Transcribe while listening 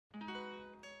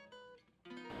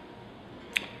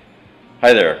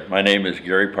Hi there, my name is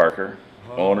Gary Parker,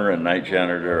 owner and night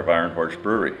janitor of Iron Horse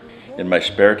Brewery. In my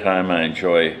spare time I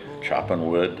enjoy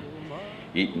chopping wood,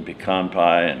 eating pecan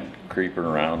pie, and creeping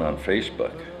around on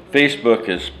Facebook. Facebook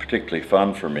is particularly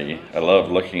fun for me. I love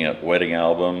looking at wedding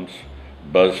albums,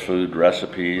 BuzzFood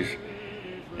recipes,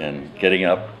 and getting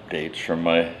updates from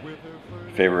my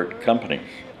favorite companies.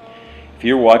 If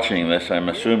you're watching this, I'm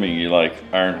assuming you like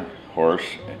Iron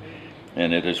Horse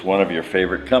and it is one of your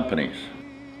favorite companies.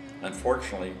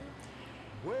 Unfortunately,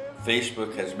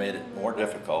 Facebook has made it more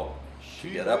difficult to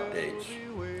get updates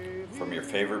from your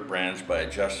favorite brands by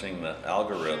adjusting the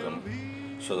algorithm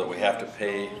so that we have to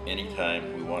pay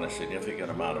anytime we want a significant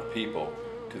amount of people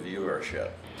to view our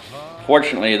shit.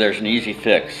 Fortunately, there's an easy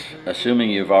fix.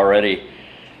 Assuming you've already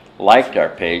liked our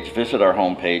page, visit our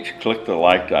homepage, click the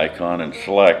liked icon, and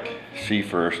select See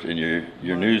First in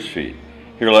your news feed.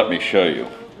 Here, let me show you.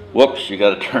 Whoops, you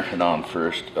got to turn it on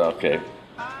first. Okay.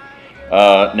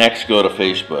 Next, go to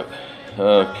Facebook.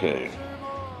 Okay.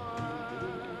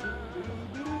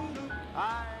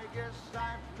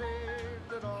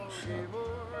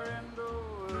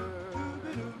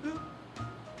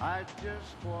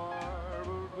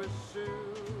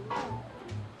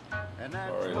 I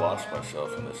already lost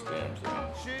myself in this damn thing.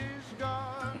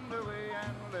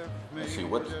 Let's see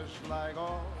what.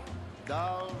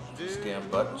 These damn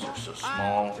buttons are so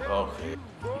small. Okay.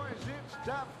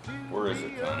 Where is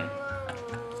it, Connie?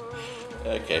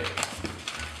 Okay.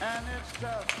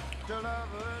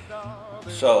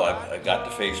 So I got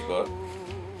to Facebook.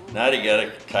 Now you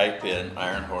gotta type in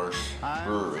Iron Horse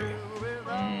Brewery.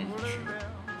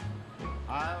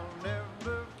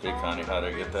 Okay, Connie, how do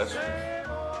I get that?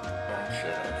 Oh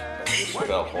shit, I just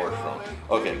spelled horse wrong.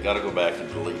 Okay, gotta go back and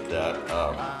delete that.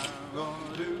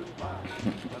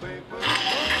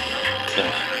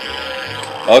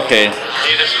 Okay.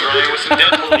 Hey, this is Ryan with some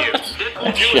Deadpool news.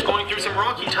 Deadpool 2 is going through some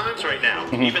rocky times right now,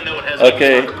 even though it has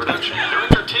okay. Started production.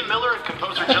 Director Tim Miller and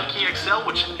composer Junkie XL,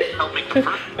 which helped make the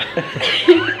first.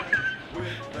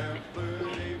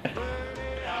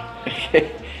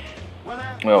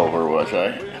 Well, where was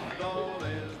I?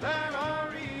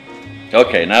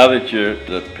 Okay, now that you're at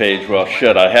the page, well,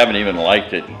 shit, I haven't even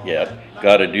liked it yet.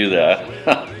 Got to do that.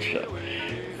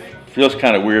 Feels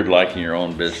kind of weird liking your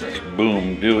own business.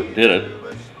 Boom, did it.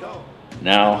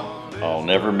 Now I'll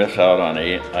never miss out on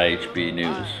IHB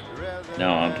News.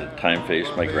 Now on to Time Face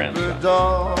My Grandson.